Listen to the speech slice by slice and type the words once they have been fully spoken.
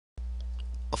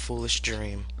A foolish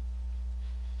dream.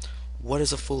 What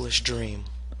is a foolish dream?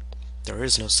 There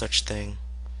is no such thing.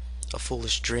 A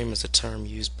foolish dream is a term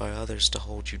used by others to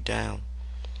hold you down.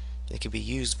 It can be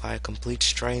used by a complete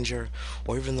stranger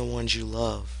or even the ones you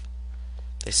love.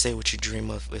 They say what you dream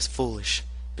of is foolish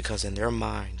because in their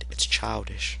mind it's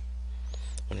childish.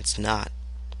 When it's not,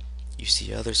 you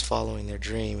see others following their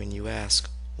dream and you ask,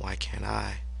 why can't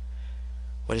I?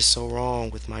 What is so wrong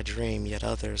with my dream yet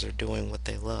others are doing what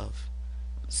they love?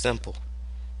 Simple.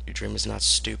 Your dream is not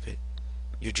stupid.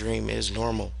 Your dream is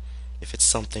normal. If it's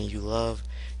something you love,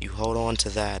 you hold on to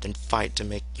that and fight to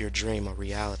make your dream a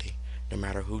reality, no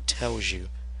matter who tells you.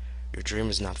 Your dream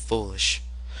is not foolish.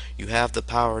 You have the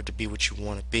power to be what you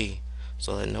want to be,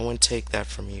 so let no one take that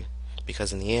from you,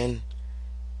 because in the end,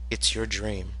 it's your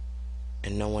dream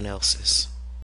and no one else's.